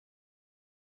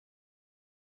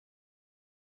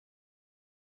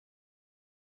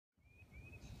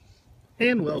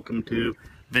and welcome to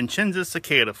Vincenzo's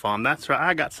Cicada Farm. That's right,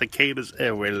 I got cicadas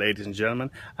everywhere, ladies and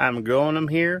gentlemen. I'm growing them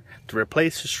here to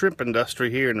replace the shrimp industry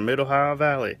here in the Mid Ohio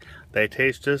Valley. They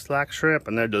taste just like shrimp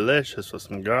and they're delicious with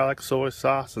some garlic, soy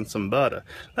sauce, and some butter.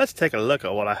 Let's take a look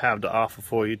at what I have to offer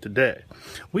for you today.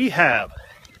 We have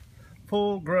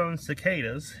full-grown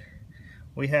cicadas.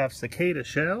 We have cicada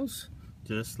shells,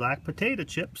 just like potato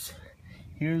chips.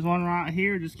 Here's one right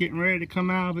here, just getting ready to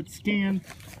come out of its skin.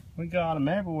 We got them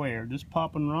everywhere, just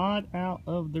popping right out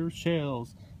of their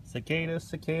shells. Cicadas,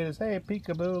 cicadas, hey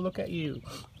peekaboo, look at you.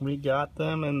 We got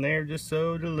them and they're just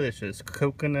so delicious.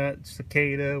 Coconut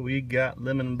cicada, we got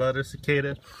lemon butter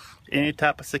cicada. Any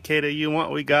type of cicada you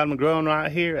want, we got them growing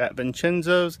right here at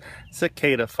Vincenzo's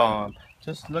Cicada Farm.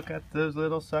 Just look at those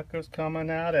little suckers coming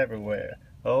out everywhere.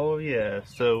 Oh yeah,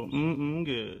 so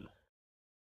good.